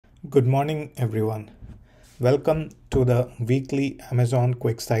Good morning, everyone. Welcome to the weekly Amazon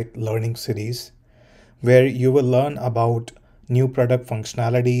QuickSight learning series, where you will learn about new product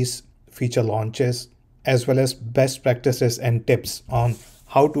functionalities, feature launches, as well as best practices and tips on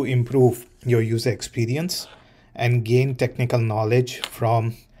how to improve your user experience and gain technical knowledge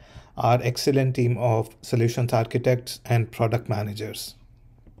from our excellent team of solutions architects and product managers.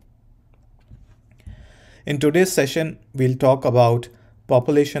 In today's session, we'll talk about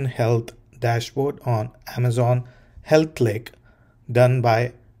population health dashboard on Amazon Healthlake done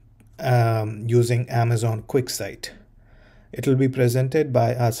by using Amazon QuickSight. It will be presented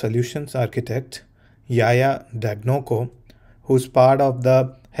by our solutions architect, Yaya Dagnoko, who's part of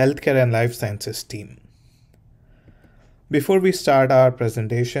the healthcare and life sciences team. Before we start our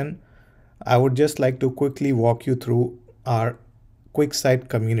presentation, I would just like to quickly walk you through our QuickSight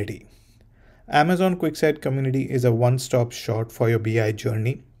community. Amazon QuickSight community is a one-stop shop for your BI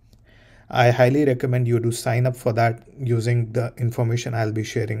journey. I highly recommend you to sign up for that using the information I'll be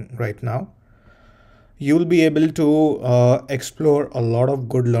sharing right now. You'll be able to explore a lot of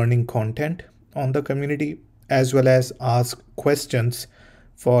good learning content on the community, as well as ask questions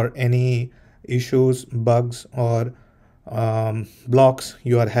for any issues, bugs, or blocks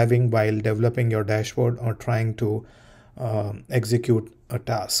you are having while developing your dashboard or trying to execute a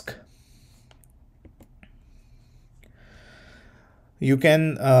task. You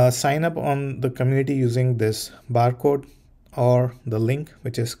can sign up on the community using this barcode or the link,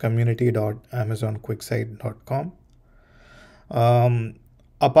 which is community.amazonquicksite.com.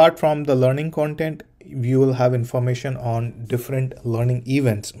 Apart from the learning content, you will have information on different learning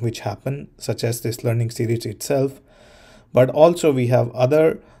events which happen, such as this learning series itself. But also we have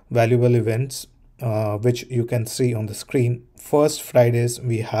other valuable events which you can see on the screen. First Fridays,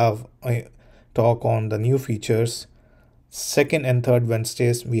 we have a talk on the new features. Second and third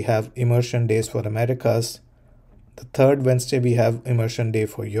Wednesdays, we have immersion days for Americas. The third Wednesday, we have immersion day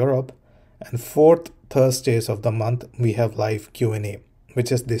for Europe. And fourth Thursdays of the month, we have live Q&A, which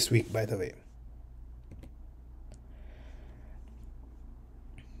is this week, by the way.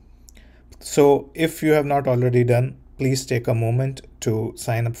 So if you have not already done, please take a moment to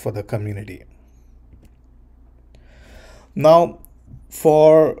sign up for the community. Now,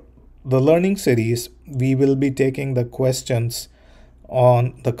 for the learning series, we will be taking the questions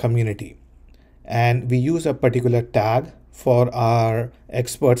on the community, and we use a particular tag for our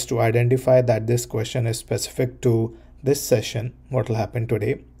experts to identify that this question is specific to this session, what will happen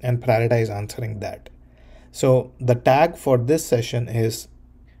today, and prioritize answering that. So the tag for this session is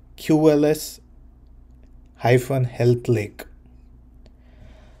QLS-Healthlake.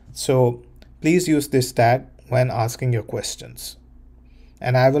 So please use this tag when asking your questions.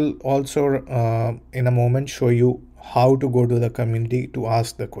 And I will also in a moment show you how to go to the community to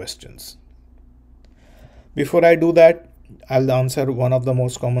ask the questions. Before I do that, I'll answer one of the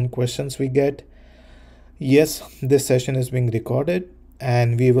most common questions we get. Yes, this session is being recorded,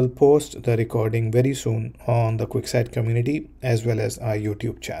 and we will post the recording very soon on the QuickSight community as well as our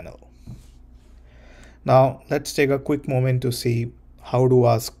YouTube channel. Now, let's take a quick moment to see how to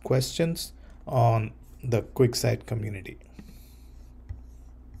ask questions on the QuickSight community.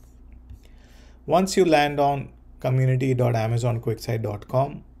 Once you land on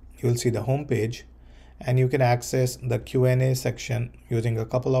community.amazonquicksite.com, you'll see the home page, and you can access the Q&A section using a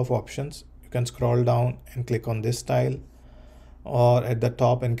couple of options. You can scroll down and click on this tile, or at the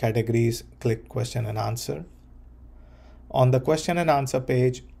top in categories, click question and answer. On the question and answer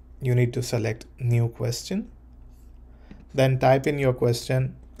page, you need to select new question. Then type in your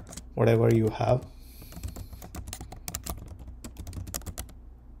question, whatever you have.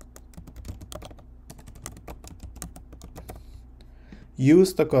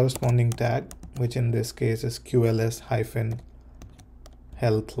 Use the corresponding tag, which in this case is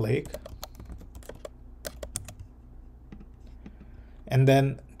QLS-Healthlake. And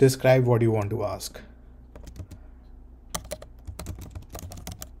then describe what you want to ask.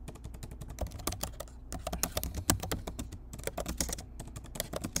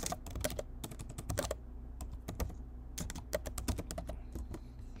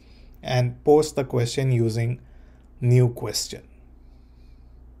 And post the question using new question.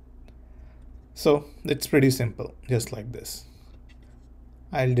 So it's pretty simple, just like this.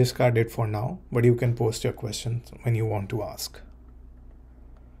 I'll discard it for now, but you can post your questions when you want to ask.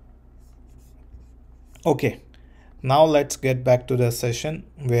 Okay, now let's get back to the session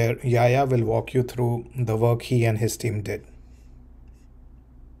where Yaya will walk you through the work he and his team did.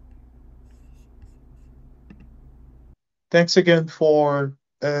 Thanks again for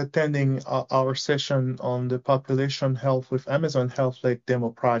attending our session on the population health with Amazon Healthlake demo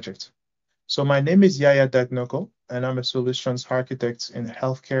project. So my name is Yaya Dagnoko, and I'm a solutions architect in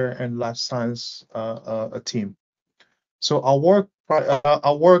healthcare and life science team. So I work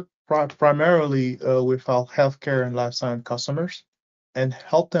primarily with our healthcare and life science customers and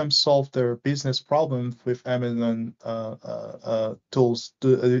help them solve their business problems with Amazon tools,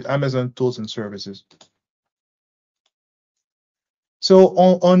 Amazon tools and services. So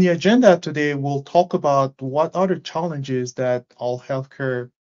on the agenda today, we'll talk about what are the challenges that all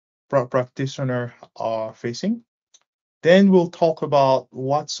healthcare practitioners are facing. Then we'll talk about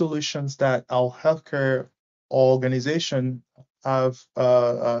what solutions that our healthcare organization have,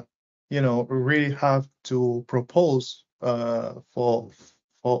 really have to propose for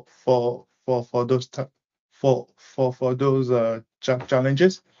those for those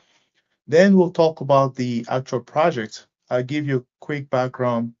challenges. Then we'll talk about the actual project. I'll give you a quick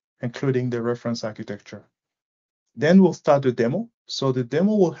background, including the reference architecture. Then we'll start the demo. So the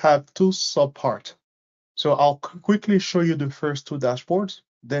demo will have two subparts. So I'll quickly show you the first two dashboards,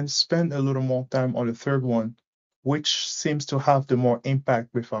 then spend a little more time on the third one, which seems to have the more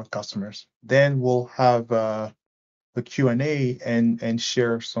impact with our customers. Then we'll have a Q&A and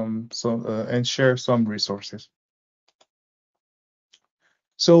share some resources.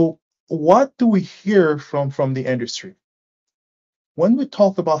 So what do we hear from the industry? When we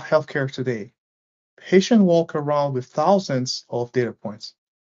talk about healthcare today, patients walk around with thousands of data points,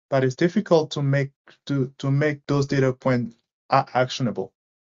 but it's difficult to make those data points actionable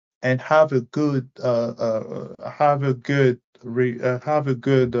and have a good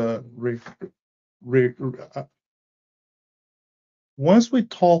once we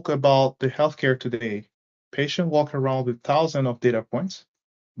talk about the healthcare today, patients walk around with thousands of data points,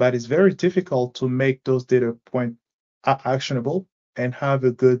 but it's very difficult to make those data points actionable and have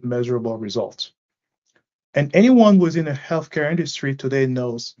a good measurable result. And anyone who's in the healthcare industry today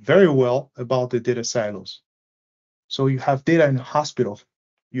knows very well about the data silos. So you have data in the hospital,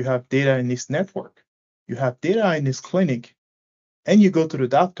 you have data in this network, you have data in this clinic, and you go to the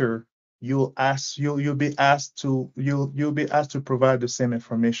doctor, you'll be asked to provide the same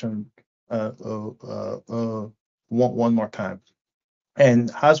information one more time.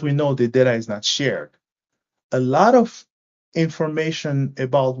 And as we know, the data is not shared. A lot of information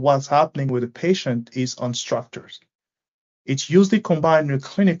about what's happening with the patient is unstructured. It's usually combined with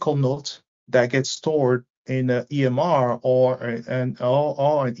clinical notes that get stored in an EMR or an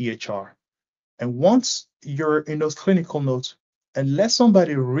EHR. And once you're in those clinical notes, unless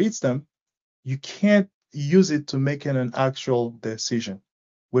somebody reads them, you can't use it to make an actual decision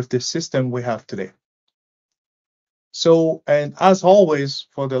with the system we have today. So, and as always,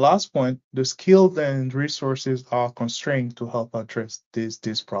 for the last point, the skills and resources are constrained to help address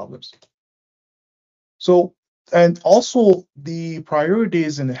these problems. So, and also the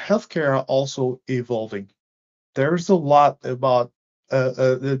priorities in healthcare are also evolving. There's a lot about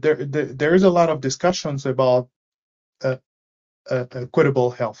there is a lot of discussions about uh,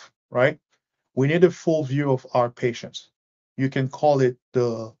 equitable health, right? We need a full view of our patients. You can call it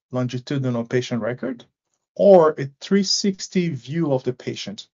the longitudinal patient record or a 360 view of the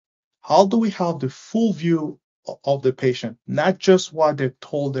patient. How do we have the full view of the patient, not just what they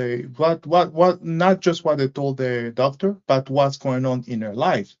told not just what they told their doctor, but what's going on in their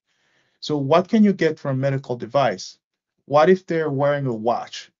life. So what can you get from a medical device? What if they're wearing a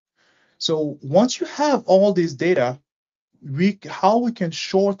watch? So once you have all this data, we can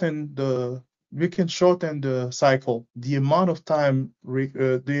shorten the cycle, the amount of time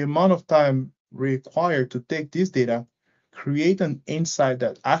required to take this data, create an insight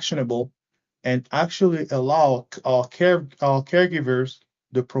that's actionable, and actually allow our caregivers,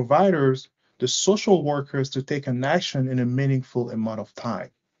 the providers, the social workers to take an action in a meaningful amount of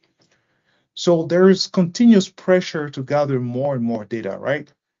time. So there is continuous pressure to gather more and more data,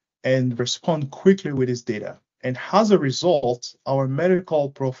 right? And respond quickly with this data. And as a result, our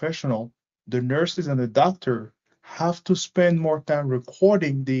medical professional, the nurses and the doctor, have to spend more time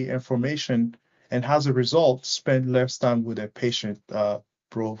recording the information, and as a result, spend less time with the patient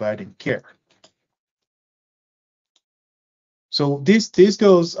providing care. So this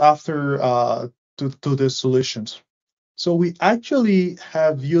goes after to the solutions. So we actually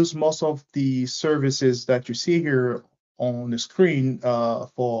have used most of the services that you see here on the screen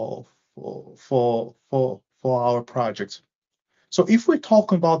for our projects. So if we're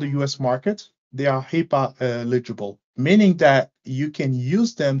talking about the US market, they are HIPAA eligible, meaning that you can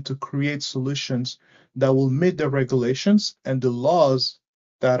use them to create solutions that will meet the regulations and the laws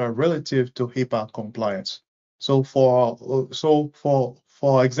that are relative to HIPAA compliance. So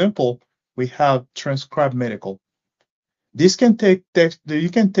For example, we have transcribe medical. This can take text, you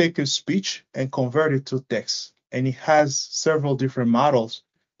can take a speech and convert it to text, and it has several different models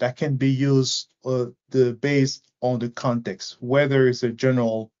that can be used based on the context, whether it's a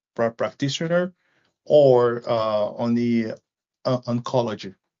general practitioner or on the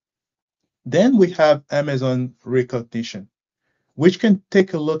oncology. Then we have Amazon recognition, which can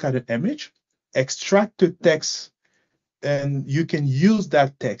take a look at an image, extract the text, and you can use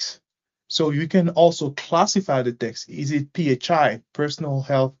that text. So you can also classify the text. Is it PHI, personal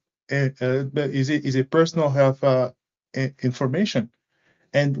health? Is it personal health information?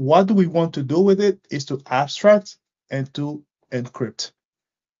 And what do we want to do with it is to abstract and to encrypt.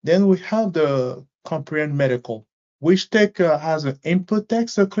 Then we have the comprehend medical, which has an input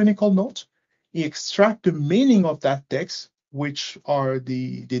text, a clinical note. You extract the meaning of that text, which are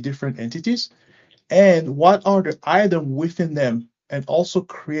the different entities, and what are the items within them, and also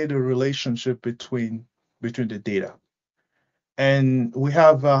create a relationship between the data. And we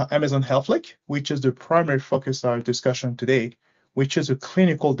have Amazon Healthlake, which is the primary focus of our discussion today, which is a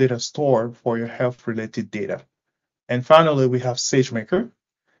clinical data store for your health-related data. And finally, we have SageMaker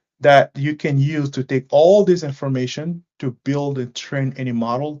that you can use to take all this information to build and train any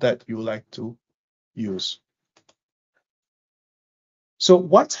model that you like to use. So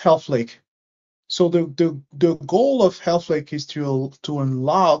what's Healthlake? So the goal of Healthlake is to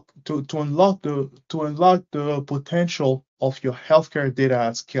unlock the potential of your healthcare data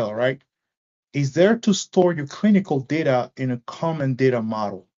at scale, right? Is there to store your clinical data in a common data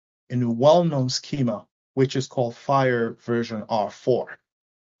model in a well-known schema, which is called FHIR version R4.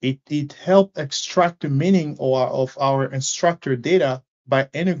 It helps extract the meaning of our instructor data by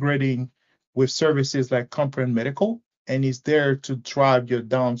integrating with services like Comprehend Medical, and is there to drive your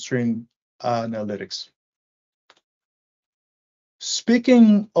downstream analytics.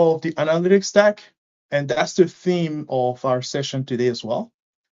 Speaking of the analytics stack, and that's the theme of our session today as well,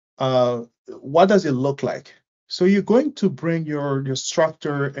 what does it look like? So you're going to bring your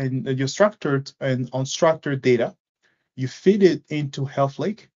structured and unstructured data, you feed it into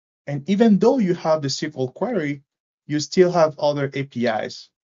Healthlake, and even though you have the SQL query, you still have other APIs.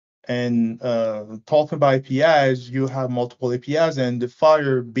 And talking about APIs, you have multiple APIs, and the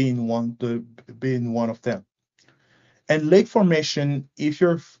FHIR being one of them. And lake formation, if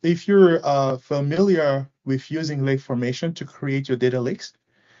you're familiar with using lake formation to create your data lakes,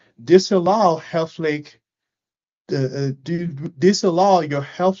 this allow Healthlake this allow your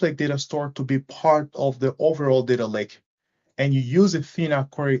Healthlake data store to be part of the overall data lake, and you use Athena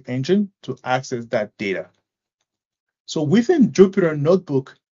query engine to access that data. So within Jupyter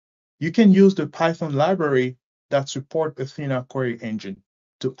Notebook, you can use the Python library that support Athena query engine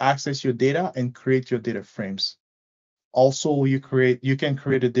to access your data and create your data frames. Also, you can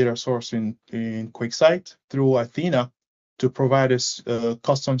create a data source in QuickSight through Athena to provide a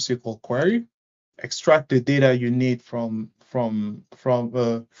custom SQL query, extract the data you need from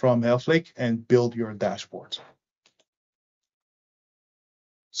Healthlake, and build your dashboard.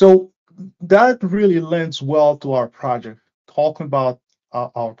 So that really lends well to our project, talking about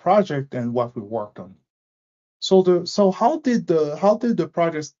our project and what we worked on. So how did the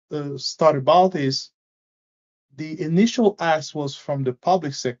project start about is the initial ask was from the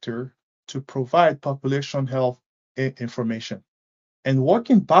public sector to provide population health information, and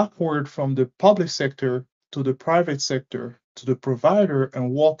working backward from the public sector to the private sector to the provider and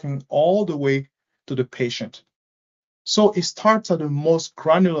walking all the way to the patient. So it starts at the most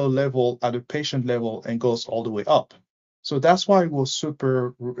granular level, at the patient level, and goes all the way up. So that's why it was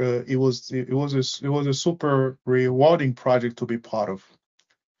super. It was a super rewarding project to be part of.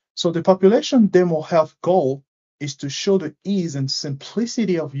 So the population demo health goal is to show the ease and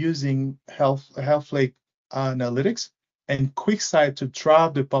simplicity of using Healthlake analytics and QuickSight to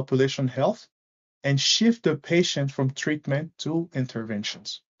drive the population health and shift the patient from treatment to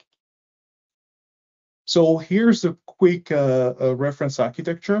interventions. So here's a quick reference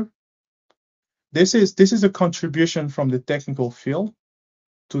architecture. This is a contribution from the technical field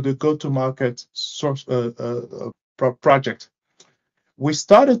to the go-to-market source project. We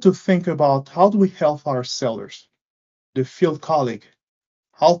started to think about how do we help our sellers, the field colleague,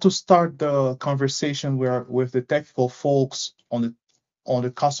 how to start the conversation with the technical folks on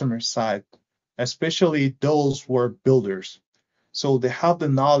the customer side, especially those who are builders. So they have the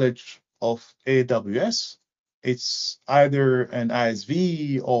knowledge of AWS. It's either an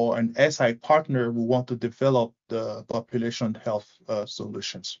ISV or an SI partner who want to develop the population health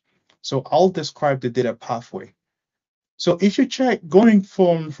solutions. So I'll describe the data pathway. So if you check going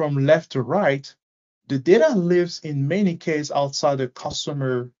from left to right, The data lives in many cases outside the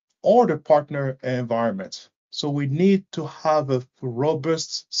customer or the partner environment. So we need to have a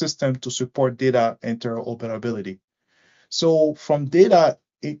robust system to support data interoperability. So from data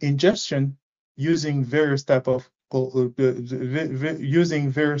ingestion using various type of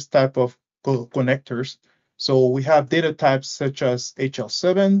connectors. So we have data types such as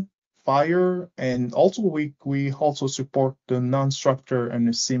HL7, FHIR, and also we also support the non-structured and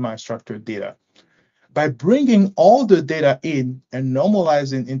the semi-structured data. By bringing all the data in and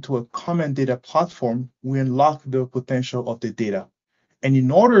normalizing into a common data platform, we unlock the potential of the data. And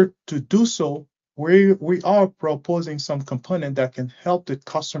in order to do so, we are proposing some component that can help the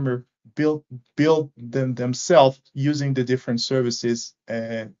customer build them themselves using the different services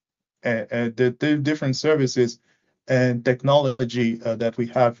and the different services and technology that we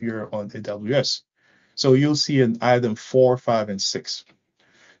have here on AWS. So you'll see in item 4, 5, and 6.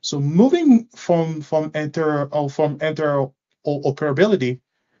 So moving from interoperability,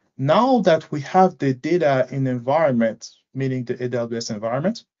 now that we have the data in environment, meaning the AWS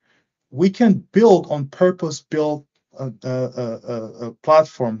environment, we can build on purpose built a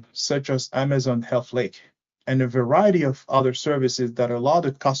platform such as Amazon Healthlake and a variety of other services that allow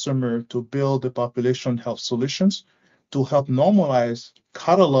the customer to build the population health solutions to help normalize,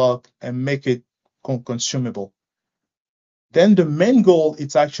 catalog, and make it consumable. Then the main goal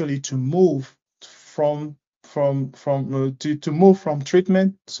is actually to move to move from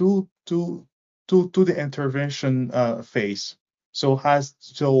treatment to the intervention phase. So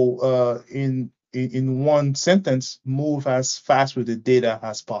in one sentence, move as fast with the data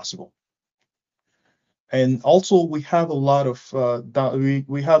as possible. And also we have a lot of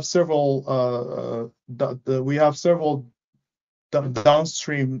we have several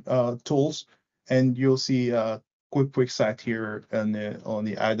downstream tools, and you'll see QuickSight here on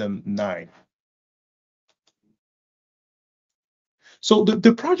the item 9. So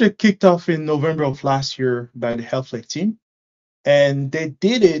the project kicked off in November of last year by the Healthlake team, and they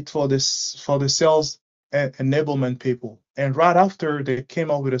did it for the sales enablement people. And right after, they came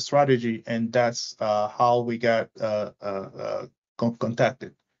up with a strategy, and that's how we got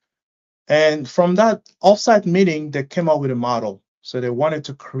contacted. And from that offsite meeting, they came up with a model. So they wanted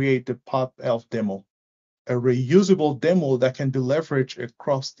to create the Pop Elf demo, a reusable demo that can be leveraged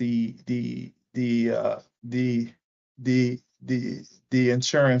across the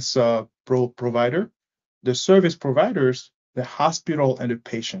insurance provider, the service providers, the hospital, and the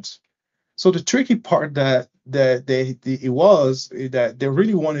patients. So the tricky part that it was that they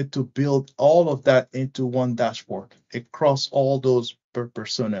really wanted to build all of that into one dashboard across all those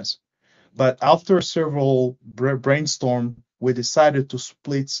personas. But after several brainstorm, we decided to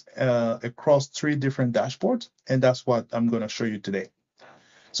split across 3 different dashboards, and that's what I'm going to show you today.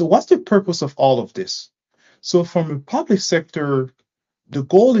 So what's the purpose of all of this? So from the public sector, the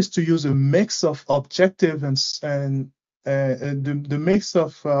goal is to use a mix of objective and the mix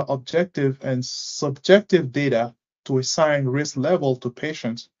of objective and subjective data to assign risk level to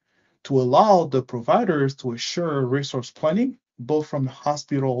patients to allow the providers to assure resource planning, both from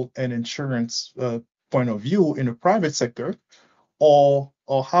hospital and insurance point of view in the private sector, or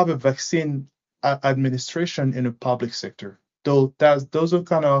have a vaccine administration in the public sector. Those are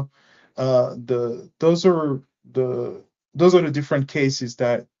kind of those are the different cases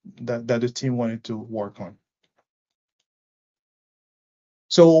that the team wanted to work on.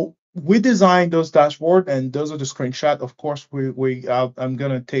 So we designed those dashboard, and those are the screenshot. Of course, I'm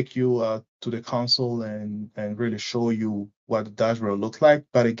gonna take you to the console and really show you what the dashboard looks like.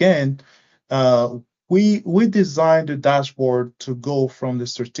 But again, we designed the dashboard to go from the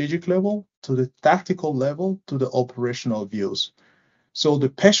strategic level to the tactical level to the operational views. So the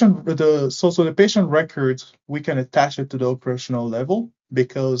patient records, we can attach it to the operational level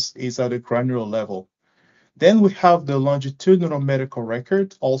because it's at a granular level. Then we have the longitudinal medical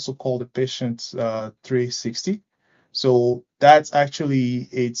record, also called the patient 360. So that's actually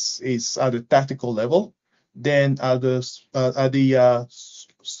it's at a tactical level. Then at the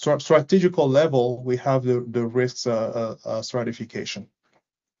strategical level, we have the risk stratification.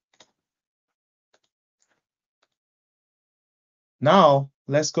 Now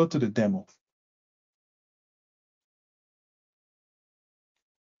let's go to the demo.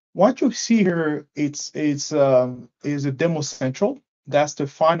 What you see here, is a demo central. That's the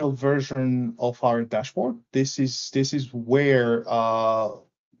final version of our dashboard. This is where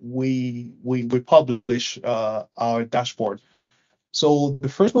we publish our dashboard. So the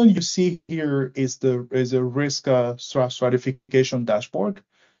first one you see here is a risk stratification dashboard.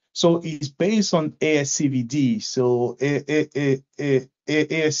 So it's based on ASCVD. So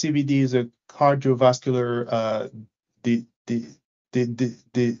ASCVD is a cardiovascular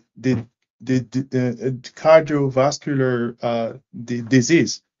cardiovascular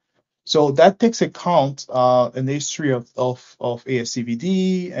disease. So that takes account an history of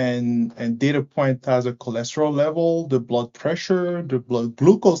ASCVD and data point as a cholesterol level, the blood pressure, the blood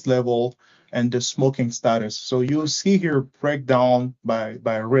glucose level, and the smoking status. So you'll see here breakdown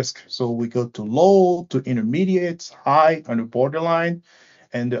by risk. So we go to low, to intermediate, high, and the borderline,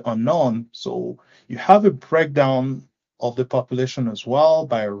 and the unknown. So you have a breakdown of the population as well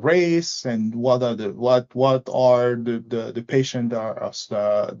by race and what are the patient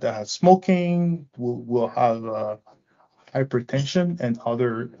that has smoking will have hypertension and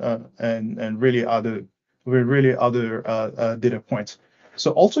other and really other data points.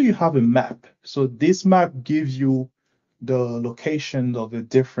 So also you have a map. So this map gives you the location of the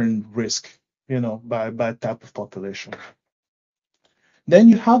different risk, by type of population. Then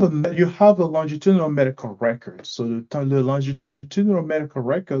you have a longitudinal medical record. So the longitudinal medical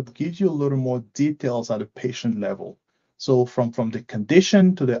record gives you a little more details at the patient level. So from the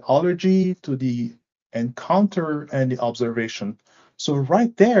condition to the allergy to the encounter and the observation. So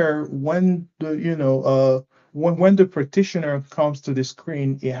right there, when when the practitioner comes to the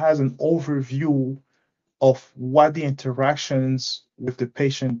screen, it has an overview of what the interactions with the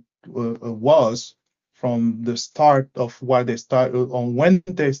patient was from the start of what they started on when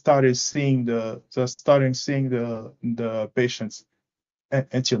they started seeing the patients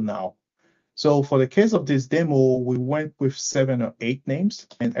until now. So for the case of this demo, we went with 7 or 8 names,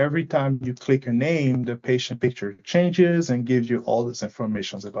 and every time you click a name, the patient picture changes and gives you all this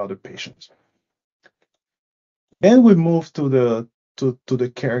information about the patient. Then we move to the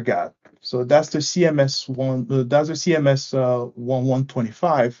care gap. So that's the CMS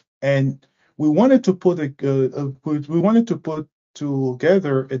 1125, and we wanted to put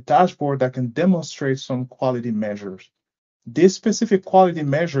together a dashboard that can demonstrate some quality measures. This specific quality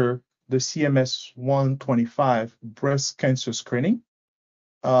measure, the CMS 125 breast cancer screening,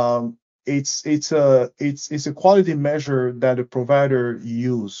 it's a quality measure that a provider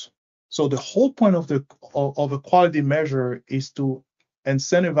use. So the whole point of a quality measure is to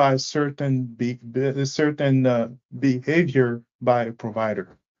incentivize certain behavior by a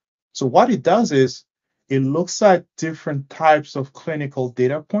provider. So what it does is it looks at different types of clinical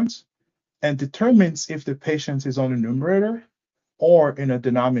data points and determines if the patient is on a numerator or in a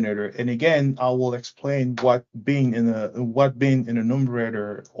denominator. And again, I will explain what being in a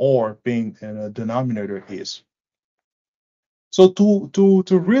numerator or being in a denominator is. So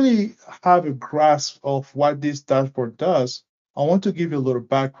to really have a grasp of what this dashboard does, I want to give you a little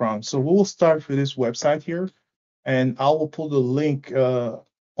background. So we will start with this website here, and I will put the link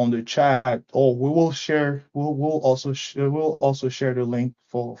on the chat, or we will share. We'll also share the link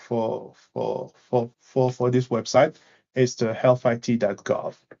for this website. It's the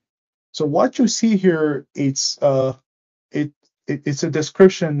healthit.gov. So what you see here, it's a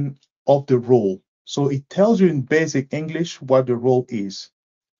description of the role. So it tells you in basic English what the role is.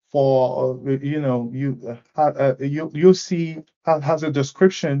 For you see has a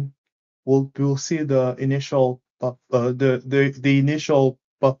description. We'll see the initial the initial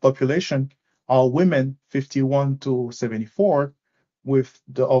population are women 51 to 74 with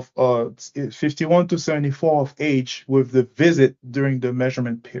the of 51 to 74 of age with the visit during the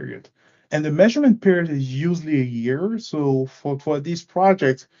measurement period. And the measurement period is usually a year. So for these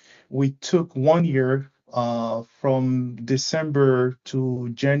projects, we took 1 year from December to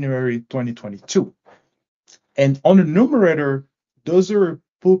January 2022. And on the numerator, those are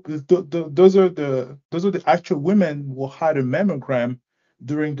the actual women who had a mammogram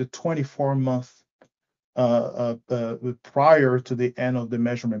during the 24-month prior to the end of the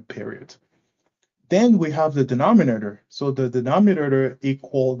measurement period. Then we have the denominator. So the denominator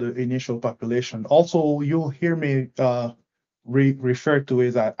equal the initial population. Also, you'll hear me refer to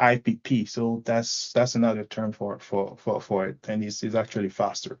it as IPP. So that's another term for it, and it's actually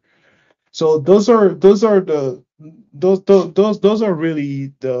faster. So those are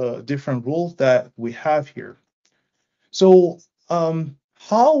really the different rules that we have here. So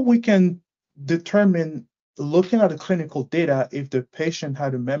how we can determine, looking at the clinical data, if the patient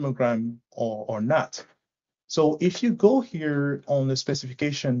had a mammogram or not. So if you go here on the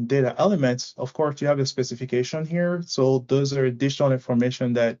specification data elements, of course you have a specification here. So those are additional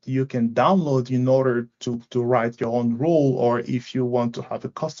information that you can download in order to write your own rule, or if you want to have a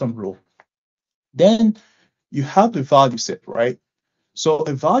custom rule. Then you have the value set, right? So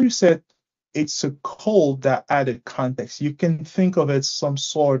a value set, it's a code that added context. You can think of it some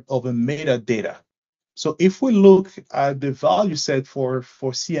sort of a metadata. So if we look at the value set for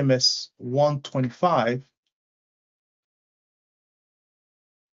CMS 125,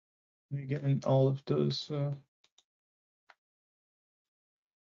 again, all of those.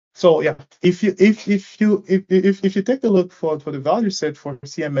 So yeah, if you take a look for the value set for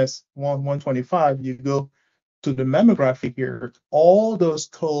CMS 125, you go to the mammography here. All those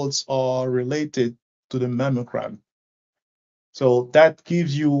codes are related to the mammogram. So that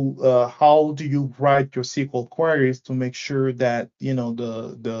gives you how do you write your SQL queries to make sure that the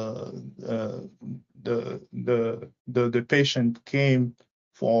patient came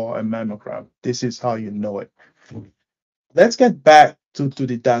for a mammogram. This is how you know it. Let's get back to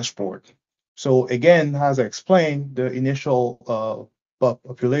the dashboard. So again, as I explained, the initial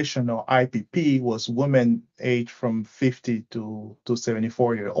population or IPP was women aged from 50 to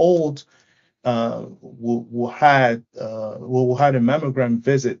 74 years old who had a mammogram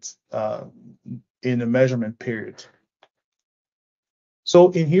visit in a measurement period.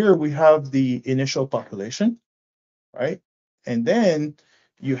 So in here we have the initial population, right? And then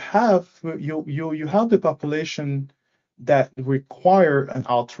you have the population that require an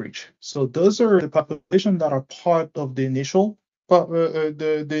outreach. So those are the population that are part of the initial population,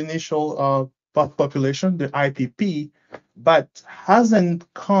 the IPP, but hasn't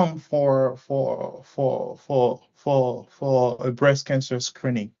come for a breast cancer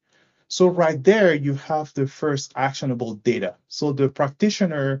screening. So right there, you have the first actionable data. So the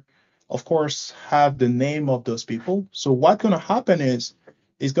practitioner, of course, have the name of those people. So what's going to happen is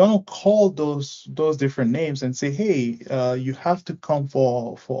going to call those different names and say, hey, you have to come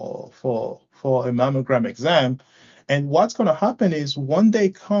for a mammogram exam. And what's going to happen is when they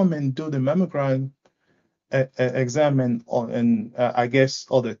come and do the mammogram exam and I guess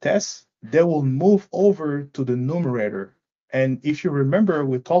other tests, they will move over to the numerator. And if you remember,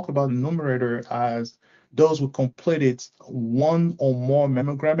 we talked about the numerator as those who completed one or more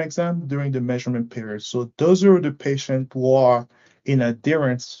mammogram exam during the measurement period. So those are the patients who are in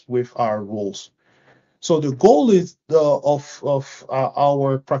adherence with our rules. So the goal is of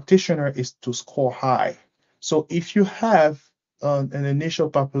our practitioner is to score high. So if you have an initial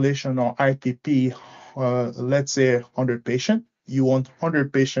population or IPP, let's say 100 patient, you want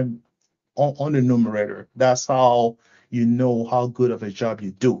 100 patient on the numerator. That's how you know how good of a job you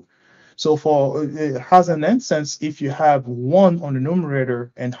do. So for as an instance, if you have one on the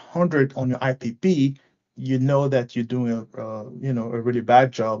numerator and 100 on your IPP, you know that you're doing a really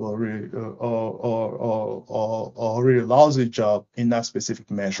bad job or really or a really lousy job in that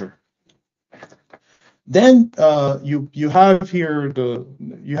specific measure. Then you have here the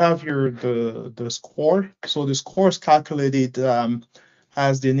score. So the score is calculated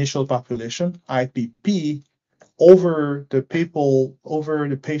as the initial population IPP over the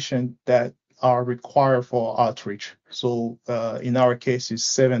patient that are required for outreach. So in our case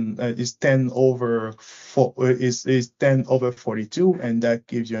is 10 over 42, and that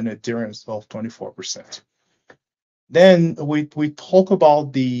gives you an adherence of 24%. Then we talk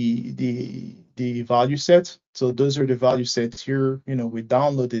about the value set. So those are the value sets here. We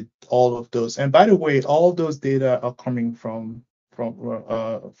downloaded all of those, and by the way, all those data are coming from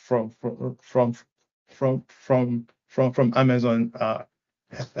Amazon,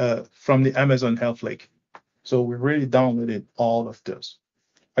 from the Amazon Healthlake. So we really downloaded all of those.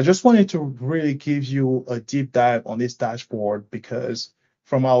 I just wanted to really give you a deep dive on this dashboard because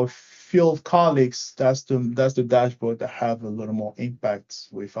from our field colleagues, that's the dashboard that have a little more impact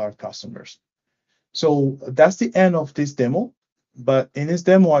with our customers. So that's the end of this demo. But in this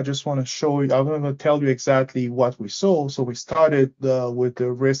demo, I just want to show you, I'm going to tell you exactly what we saw. So we started with the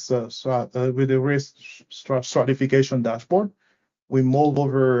risk stratification dashboard. We moved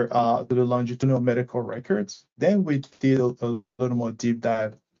over to the longitudinal medical records. Then we did a little more deep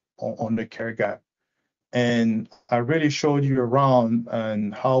dive on the care gap. And I really showed you around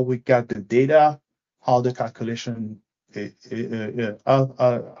and how we got the data, how the calculation,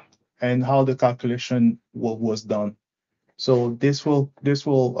 and how the calculation was done. So this will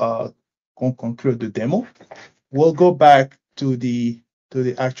conclude the demo. We'll go back to the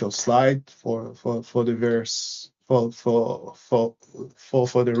actual slide for the various for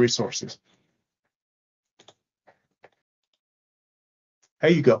the resources.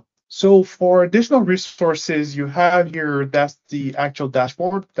 There you go. So for additional resources, you have here, that's the actual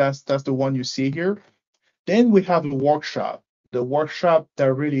dashboard. That's the one you see here. Then we have the workshop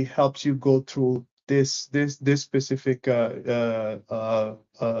that really helps you go through this specific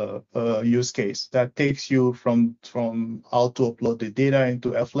use case that takes you from how to upload the data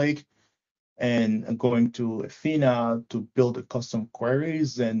into Healthlake and going to Athena to build the custom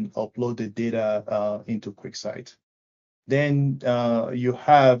queries and upload the data into QuickSight. Then you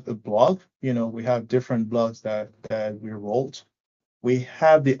have a blog. We have different blogs that we wrote. We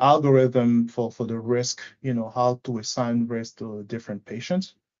have the algorithm for the risk, how to assign risk to different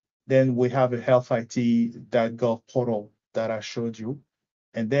patients. Then we have a healthit.gov portal that I showed you.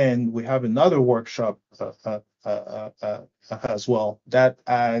 And then we have another workshop as well that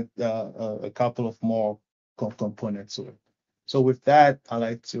add a couple of more components to it. So with that, I'd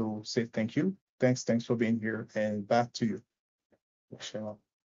like to say thank you. Thanks for being here, and back to you, Michelle.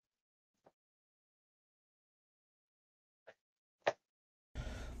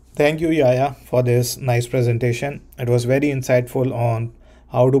 Thank you, Yaya, for this nice presentation. It was very insightful on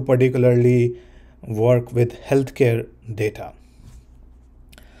how to particularly work with healthcare data.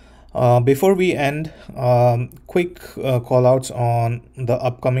 Before we end, quick call outs on the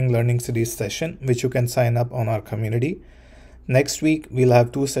upcoming learning series session, which you can sign up on our community. Next week, we'll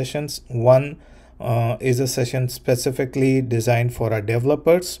have two sessions. One is a session specifically designed for our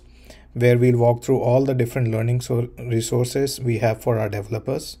developers, where we'll walk through all the different learning resources we have for our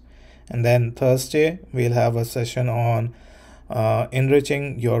developers. And then Thursday, we'll have a session on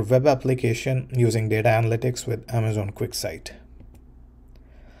enriching your web application using data analytics with Amazon QuickSight.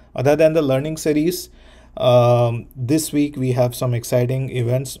 Other than the learning series, this week we have some exciting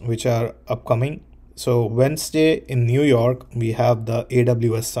events which are upcoming. So Wednesday in New York, we have the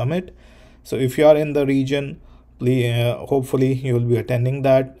AWS Summit. So if you are in the region, please, hopefully you will be attending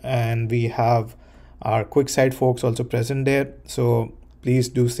that. And we have our QuickSight folks also present there. So please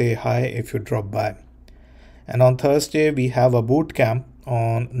do say hi if you drop by. And on Thursday, we have a boot camp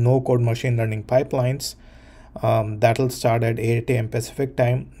on no-code machine learning pipelines. That'll start at 8 a.m. Pacific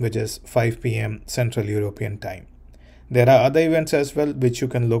time, which is 5 p.m. Central European time. There are other events as well, which you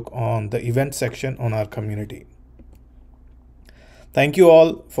can look on the event section on our community. Thank you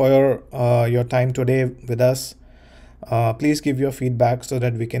all for your time today with us. Please give your feedback so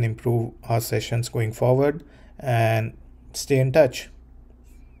that we can improve our sessions going forward, and stay in touch.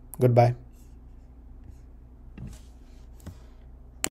 Goodbye.